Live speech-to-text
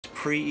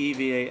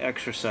pre-EVA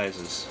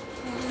exercises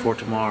for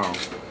tomorrow.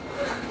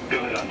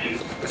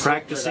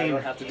 Practicing. I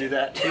don't have to do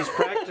that. He's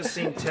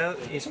practicing.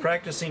 He's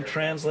practicing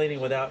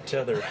translating without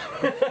tethers.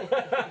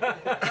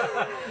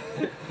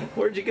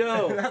 Where'd you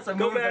go?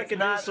 Go back and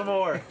do some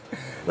more.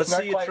 Let's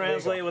see you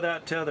translate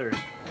without tethers.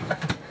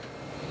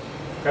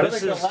 I don't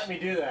think they'll let me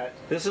do that.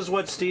 This is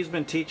what Steve's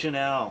been teaching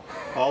Al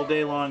all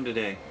day long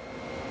today.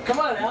 Come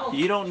on, Al.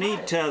 You don't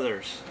need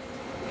tethers.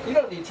 You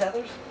don't need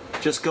tethers.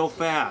 Just go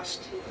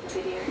fast.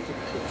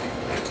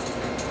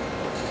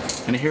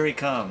 And here he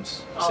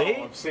comes. See?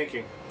 I'm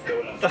sinking.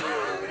 Ricky,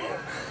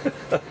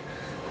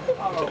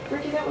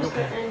 that was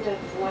the end of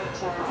what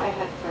I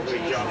had for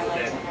today's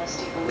highlights. I know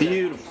Steve Bowen.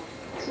 Beautiful.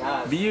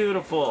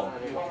 Beautiful.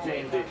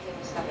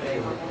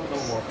 No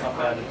more pop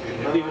attitude.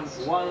 Not even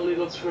one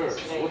little curve.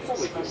 What's up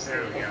with this?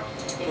 There we go.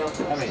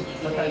 I mean,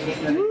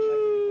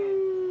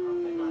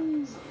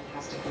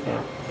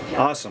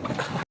 Awesome.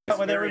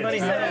 With everybody,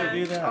 how do we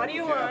do that?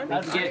 Audio on.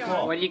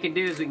 What you can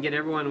do is we can get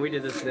everyone. We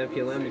did this at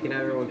FPLM. You can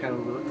have everyone kind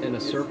of in a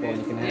circle. And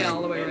you can have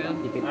all the way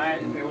around. You can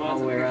all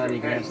the way around.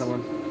 You can have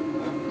someone.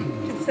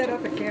 You can set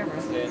up a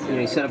camera.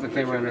 You set up a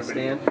camera on a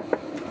stand.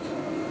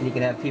 And you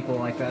can have people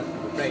like that.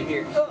 Right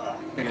here.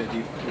 Really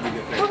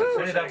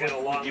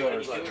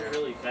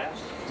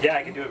fast? Yeah,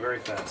 I can do it very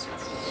fast.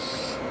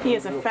 He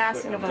is a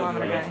fast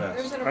intervalometer guy.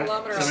 There's an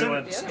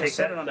intervalometer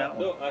Set it on that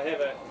one. No, I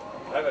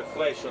have a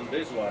flash on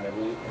this one.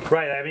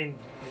 Right, I mean,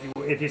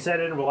 if you set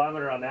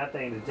intervalometer on that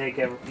thing to take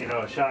a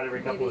shot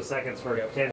every couple of seconds for 10